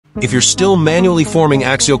If you're still manually forming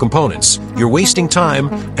axial components, you're wasting time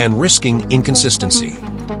and risking inconsistency.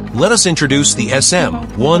 Let us introduce the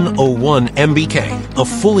SM-101MBK, a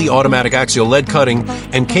fully automatic axial lead cutting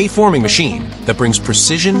and K-forming machine that brings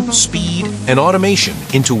precision, speed, and automation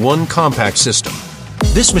into one compact system.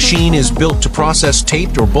 This machine is built to process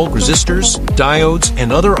taped or bulk resistors, diodes,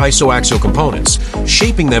 and other isoaxial components,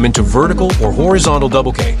 shaping them into vertical or horizontal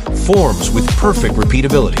double K forms with perfect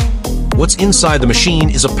repeatability. What's inside the machine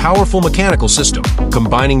is a powerful mechanical system,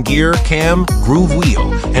 combining gear, cam, groove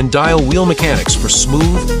wheel, and dial wheel mechanics for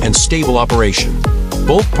smooth and stable operation.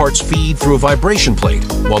 Bulk parts feed through a vibration plate,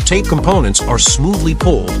 while tape components are smoothly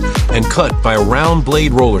pulled and cut by a round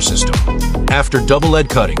blade roller system. After double lead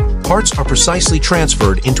cutting, parts are precisely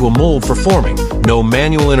transferred into a mold for forming. No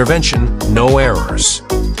manual intervention, no errors.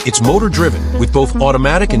 It's motor-driven with both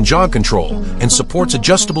automatic and jog control and supports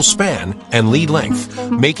adjustable span and lead length,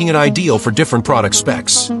 making it ideal for different product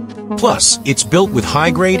specs. Plus, it's built with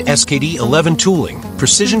high-grade SKD-11 tooling,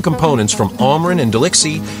 precision components from Omron and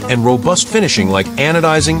Delixi, and robust finishing like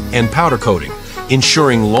anodizing and powder coating,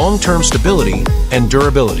 ensuring long-term stability and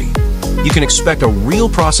durability. You can expect a real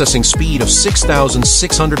processing speed of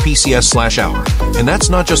 6,600 PCS/hour, and that's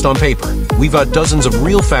not just on paper. We've got dozens of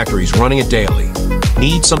real factories running it daily.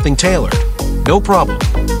 Need something tailored? No problem.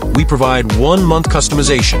 We provide 1-month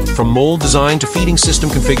customization from mold design to feeding system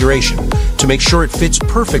configuration to make sure it fits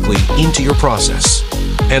perfectly into your process.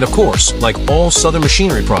 And of course, like all Southern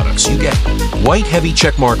Machinery products, you get White Heavy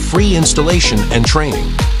Checkmark free installation and training,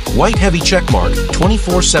 White Heavy Checkmark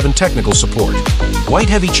 24/7 technical support, White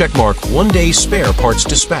Heavy Checkmark 1-day spare parts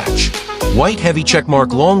dispatch, White Heavy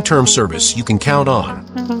Checkmark long-term service you can count on.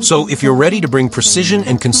 So if you're ready to bring precision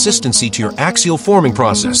and consistency to your axial forming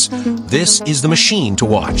process, this is the machine to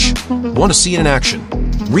watch. Want to see it in action?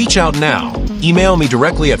 Reach out now. Email me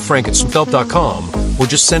directly at frank@smfeldt.com or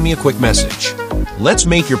just send me a quick message. Let's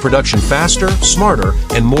make your production faster, smarter,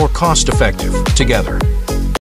 and more cost-effective together.